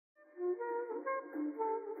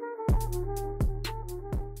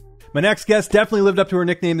My next guest definitely lived up to her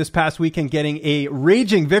nickname this past weekend, getting a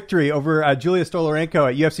raging victory over Julija Stoliarenko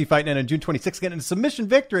at UFC Fight Night on June 26th, getting a submission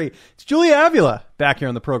victory. It's Julija Avila back here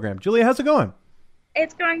on the program. Julija, how's it going?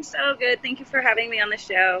 It's going so good. Thank you for having me on the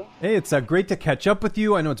show. Hey, it's great to catch up with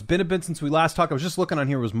you. I know it's been a bit since we last talked. I was just looking on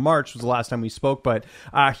here. It was March was the last time we spoke, but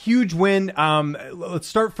huge win. Let's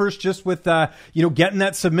start first just with, getting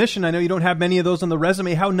that submission. I know you don't have many of those on the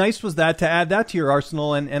resume. How nice was that to add that to your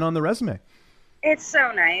arsenal and on the resume? It's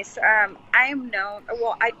so nice. I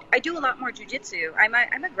do a lot more jiu-jitsu. I'm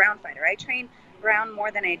a ground fighter. I train ground more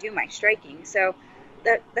than I do my striking. So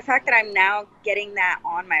the fact that I'm now getting that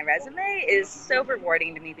on my resume is so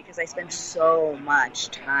rewarding to me because I spend so much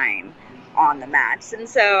time on the mats. And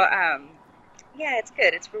so, it's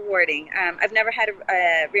good. It's rewarding. I've never had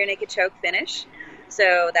a rear naked choke finish,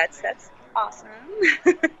 so that's awesome.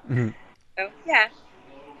 Mm-hmm. So, yeah.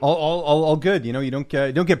 All good. You don't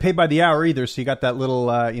get paid by the hour either, so you got that little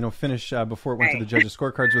finish before it went to the judges'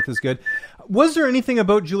 scorecards, which is good. Was there anything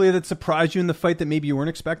about Julija that surprised you in the fight that maybe you weren't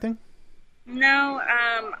expecting? No,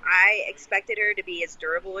 I expected her to be as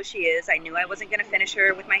durable as she is. I knew I wasn't going to finish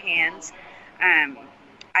her with my hands.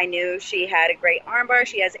 I knew she had a great armbar.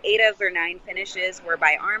 She has 8 of her 9 finishes were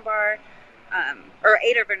by armbar, or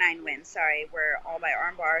 8 of her 9 wins, were all by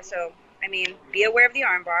armbar. So, be aware of the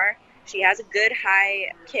armbar. She has a good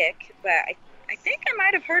high kick, but I think I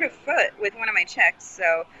might have hurt a foot with one of my checks,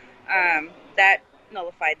 so that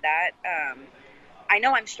nullified that. I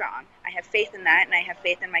know I'm strong. I have faith in that, and I have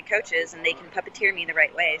faith in my coaches, and they can puppeteer me the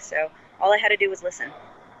right way. So all I had to do was listen.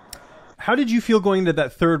 How did you feel going into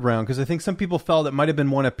that third round? Because I think some people felt it might have been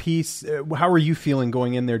one apiece. How were you feeling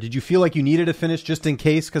going in there? Did you feel like you needed a finish just in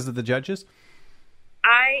case because of the judges?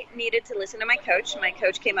 I needed to listen to my coach. My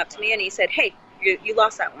coach came up to me, and he said, hey, you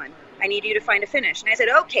lost that one. I need you to find a finish. And I said,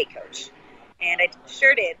 okay, coach. And I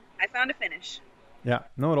sure did. I found a finish. Yeah.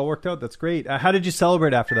 No, it all worked out. That's great. How did you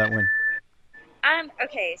celebrate after that win?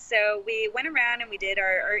 Okay, so we went around and we did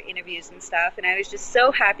our interviews and stuff, and I was just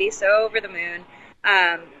so happy, so over the moon.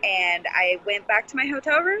 And I went back to my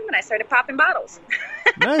hotel room and I started popping bottles.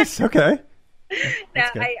 Nice. Okay. Now,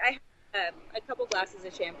 I had a couple glasses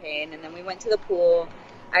of champagne, and then we went to the pool.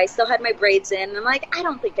 I still had my braids in, and I'm like, I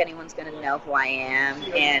don't think anyone's going to know who I am.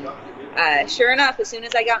 And sure enough, as soon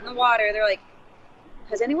as I got in the water, they're like,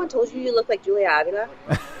 has anyone told you look like Julija Avila?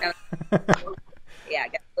 Yeah,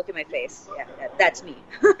 look at my face. Yeah, that's me.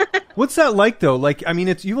 What's that like, though?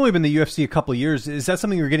 You've only been in the UFC a couple of years. Is that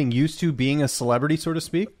something you're getting used to, being a celebrity, so to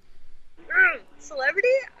speak? Celebrity?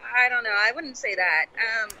 I don't know. I wouldn't say that.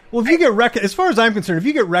 Well, if you get as far as I'm concerned, if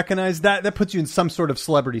you get recognized, that puts you in some sort of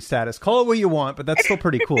celebrity status. Call it what you want, but that's still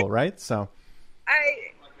pretty cool, right? So,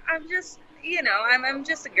 I'm just, I'm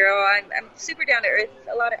just a girl. I'm super down to earth.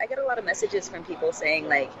 I get a lot of messages from people saying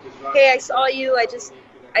like, "Hey, I saw you. I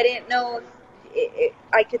didn't know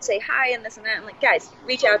I could say hi and this and that." I'm like, guys,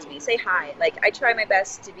 reach out to me, say hi. Like, I try my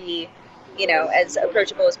best to be, as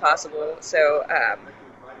approachable as possible. So,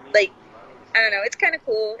 I don't know. It's kind of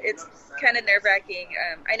cool. It's kind of nerve-wracking.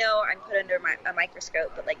 I know I'm put under a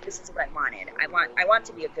microscope, but this is what I wanted. I want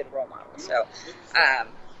to be a good role model. So,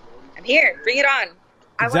 I'm here. Bring it on.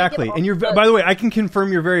 Exactly. And by the way, I can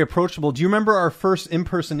confirm you're very approachable. Do you remember our first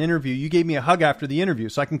in-person interview? You gave me a hug after the interview,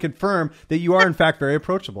 so I can confirm that you are in fact very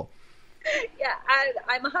approachable. Yeah,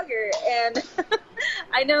 I'm a hugger, and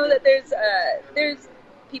I know that there's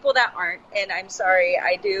people that aren't, and I'm sorry.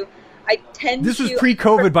 This was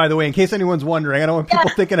pre-COVID, by the way, in case anyone's wondering. I don't want people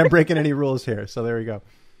thinking I'm breaking any rules here, so there we go.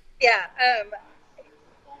 Yeah,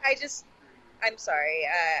 I'm sorry.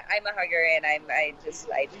 I'm a hugger, and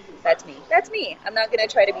that's me. That's me. I'm not going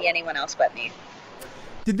to try to be anyone else but me.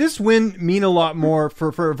 Did this win mean a lot more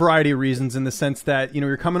for a variety of reasons, in the sense that,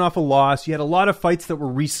 you're coming off a loss. You had a lot of fights that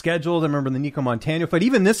were rescheduled. I remember the Nico Montano fight.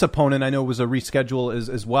 Even this opponent I know was a reschedule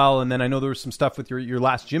as well. And then I know there was some stuff with your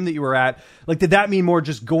last gym that you were at. Did that mean more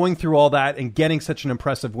just going through all that and getting such an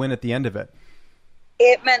impressive win at the end of it?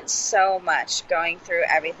 It meant so much, going through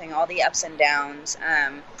everything, all the ups and downs.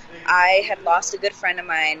 I had lost a good friend of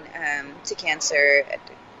mine to cancer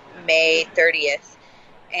May 30th.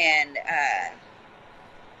 And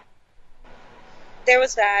there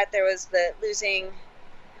was that. There was the losing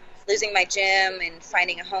my gym and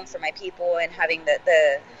finding a home for my people and having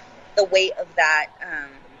the weight of that.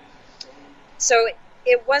 So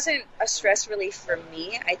it wasn't a stress relief for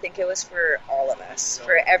me. I think it was for all of us,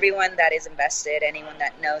 for everyone that is invested, anyone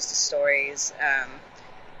that knows the stories.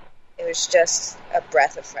 It was just a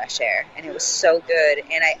breath of fresh air, and it was so good.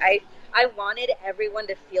 And I wanted everyone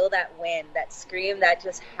to feel that win, that scream, that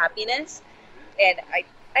just happiness. And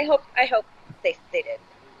I hope they did.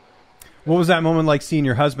 What was that moment like seeing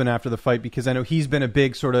your husband after the fight? Because I know he's been a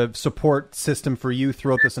big sort of support system for you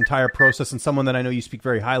throughout this entire process, and someone that I know you speak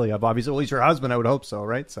very highly of. Obviously, well, he's your husband. I would hope so,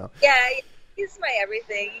 right? So yeah, he's my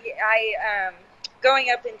everything.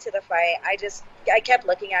 Going up into the fight, I kept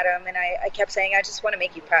looking at him and I kept saying, I just want to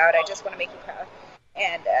make you proud. I just want to make you proud.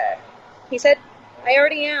 And he said, I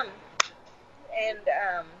already am. And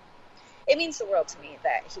it means the world to me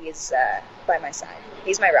that he's by my side.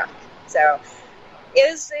 He's my rock. So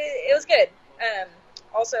it was good.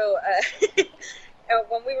 Also,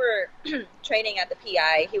 when we were training at the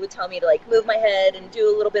PI, he would tell me to like move my head and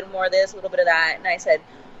do a little bit more of this, a little bit of that. And I said,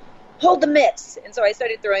 hold the mitts. And so I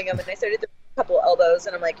started throwing them, and I started throwing a couple elbows,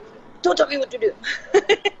 and I'm like, don't tell me what to do.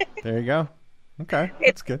 There you go. Okay,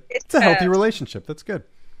 that's good. It's a healthy relationship. That's good.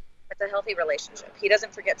 It's a healthy relationship. He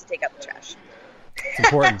doesn't forget to take out the trash. It's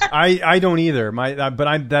important. I don't either.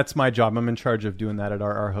 That's my job. I'm in charge of doing that at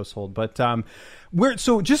our household. But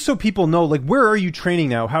just so people know, like, where are you training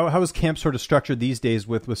now? How is camp sort of structured these days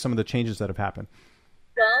with some of the changes that have happened?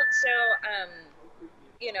 Well, so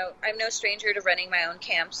I'm no stranger to running my own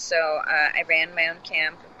camps. So I ran my own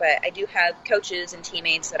camp, but I do have coaches and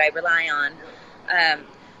teammates that I rely on.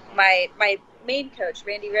 My main coach,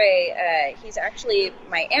 Randy Ray, he's actually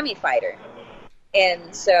my AMI fighter,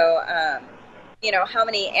 and so. How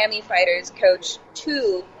many AMI fighters coach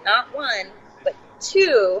 2, not 1, but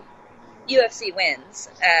 2 UFC wins?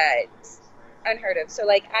 It's unheard of. So,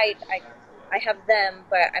 like, I have them,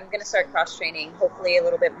 but I'm going to start cross-training, hopefully a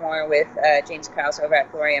little bit more with James Krause over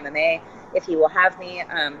at Glory MMA, if he will have me.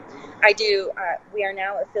 We are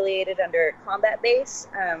now affiliated under Combat Base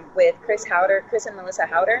with Chris and Melissa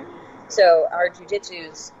Howder. So our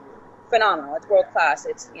jiu-jitsu's phenomenal. It's world-class.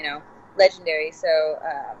 It's, legendary. So,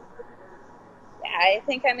 I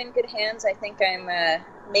think I'm in good hands. I think I'm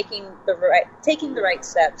taking the right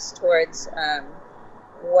steps towards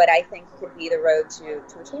what I think could be the road to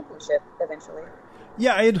a championship eventually.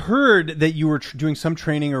 Yeah, I had heard that you were doing some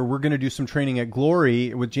training, or we're going to do some training at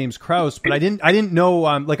Glory with James Krause, but I didn't know.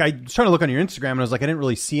 I was trying to look on your Instagram, and I was like, I didn't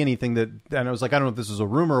really see anything and I was like, I don't know if this is a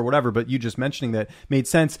rumor or whatever, but you just mentioning that made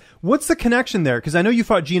sense. What's the connection there? Because I know you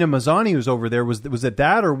fought Gina Mazzani, who's over there. Was it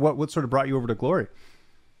that, or what sort of brought you over to Glory?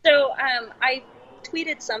 So I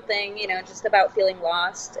tweeted something, just about feeling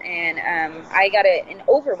lost, and I got an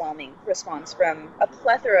overwhelming response from a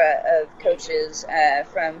plethora of coaches,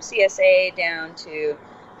 from CSA down to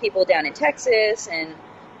people down in Texas, and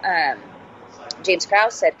James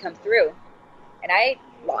Krause said, come through, and I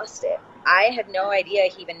lost it. I had no idea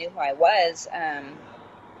he even knew who I was, and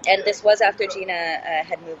this was after Gina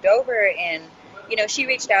had moved over, and she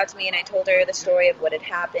reached out to me, and I told her the story of what had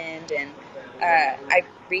happened, and I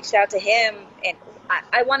reached out to him, and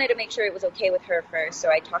I wanted to make sure it was okay with her first. So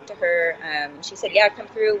I talked to her. She said, yeah, come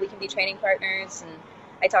through. We can be training partners. And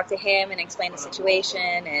I talked to him and explained the situation.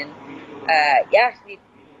 And, he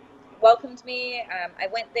welcomed me. I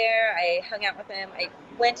went there. I hung out with him.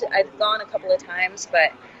 I've gone a couple of times,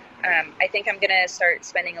 but I think I'm going to start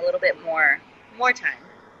spending a little bit more time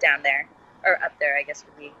down there, or up there, I guess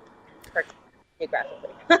would be perfect geographically.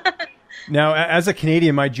 Now, as a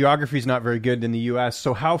Canadian, my geography is not very good in the U.S.,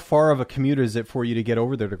 so how far of a commute is it for you to get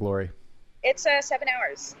over there to Glory? It's 7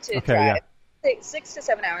 hours to drive. Yeah. 6 to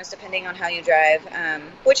 7 hours, depending on how you drive,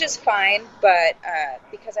 which is fine, but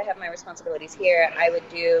because I have my responsibilities here, I would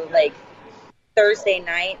do, like, Thursday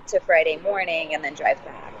night to Friday morning and then drive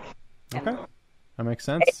back. Okay. That makes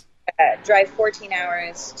sense. Drive 14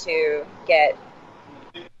 hours to get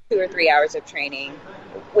 2 or 3 hours of training,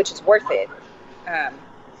 which is worth it.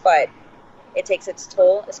 But it takes its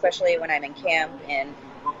toll, especially when I'm in camp, and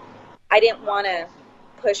I didn't want to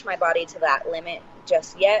push my body to that limit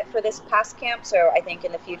just yet for this past camp. So I think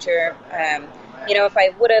in the future, if I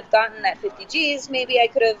would have gotten that 50 G's, maybe I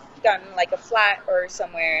could have gotten like a flat or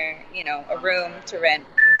somewhere, a room to rent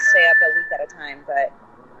and stay up a week at a time. But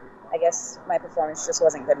I guess my performance just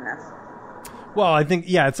wasn't good enough. Well, I think,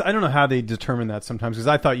 I don't know how they determine that sometimes, because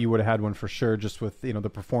I thought you would have had one for sure, just with, the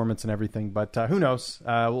performance and everything, but who knows?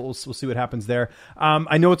 We'll see what happens there.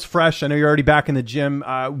 I know it's fresh. I know you're already back in the gym.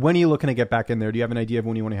 When are you looking to get back in there? Do you have an idea of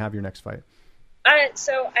when you want to have your next fight?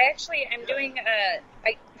 So I'm doing,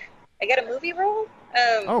 I got a movie role.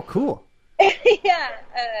 Oh, cool. Yeah.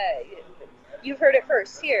 You've heard it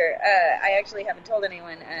first here. I actually haven't told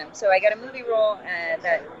anyone. So I got a movie role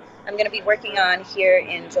that I'm going to be working on here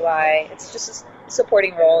in July. It's just a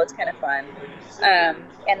supporting role. It's kind of fun.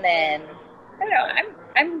 And then, I don't know,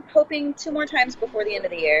 I'm hoping 2 more times before the end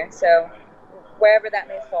of the year. So wherever that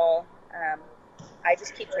may fall, I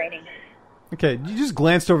just keep training. Okay, you just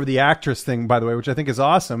glanced over the actress thing, by the way, which I think is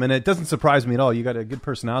awesome, and it doesn't surprise me at all. You got a good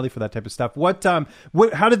personality for that type of stuff.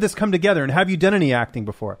 How did this come together, and have you done any acting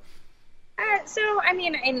before? So, I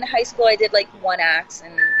mean, in high school, I did like one act,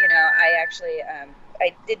 and I actually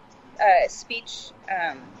I did speech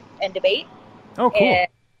and debate. Oh, cool! And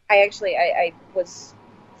I was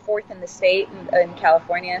fourth in the state in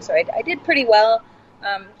California, so I did pretty well.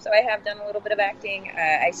 So I have done a little bit of acting.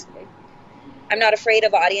 I'm not afraid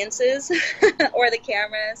of audiences or the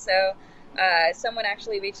camera. So someone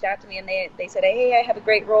actually reached out to me and they said, "Hey, I have a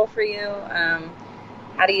great role for you.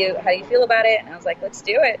 How do you feel about it?" And I was like, "Let's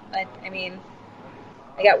do it." I mean,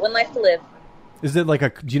 I got one life to live. Is it like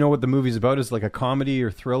do you know what the movie's about? Is it like a comedy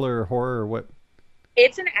or thriller or horror or what?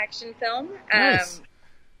 It's an action film. Nice.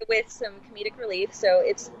 With some comedic relief, so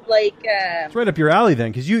it's like it's right up your alley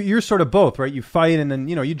then, because you're sort of both, right? You fight and then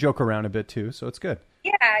you joke around a bit too, so it's good.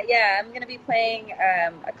 Yeah. I'm going to be playing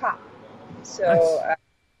a cop. So nice.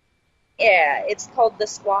 It's called The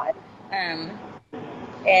Squad, and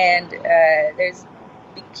there's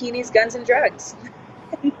bikinis, guns, and drugs.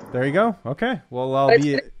 There you go. Okay, well I'll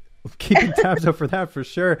be keeping tabs out for that for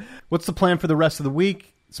sure. What's the plan for the rest of the week?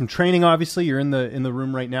 Some training, obviously. You're in the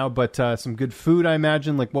room right now, but some good food, I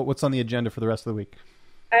imagine. Like what's on the agenda for the rest of the week?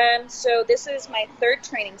 So this is my third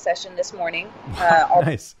training session this morning.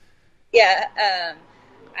 Nice. Yeah.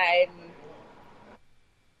 I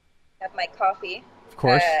have my coffee. Of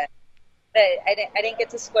course. I didn't get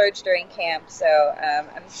to splurge during camp, so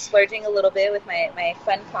I'm splurging a little bit with my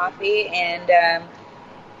fun coffee, and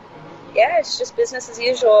it's just business as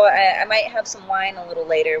usual. I might have some wine a little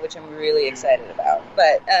later, which I'm really excited about.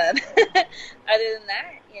 But other than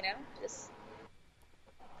that, just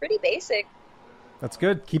pretty basic. That's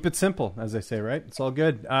good. Keep it simple, as they say, right? It's all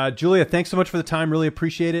good. Julia, thanks so much for the time. Really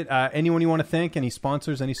appreciate it. Anyone you want to thank? Any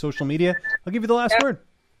sponsors? Any social media? I'll give you the last word.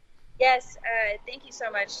 Yes. Thank you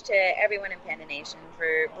so much to everyone in Panda Nation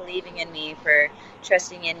for believing in me, for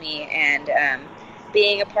trusting in me, and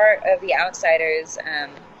being a part of the Outsiders.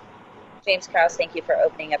 James Krause, thank you for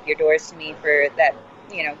opening up your doors to me for that,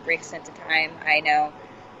 brief stint of time. I know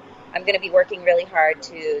I'm going to be working really hard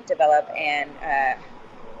to develop and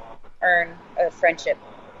earn a friendship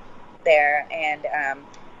there. And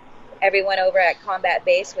everyone over at Combat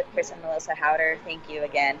Base with Chris and Melissa Howder, thank you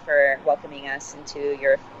again for welcoming us into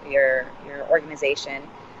your organization.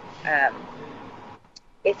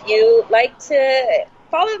 If you like to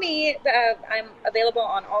follow me, I'm available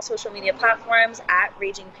on all social media platforms at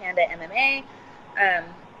Raging Panda MMA.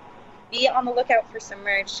 Be on the lookout for some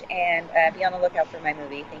merch, and be on the lookout for my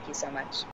movie. Thank you so much.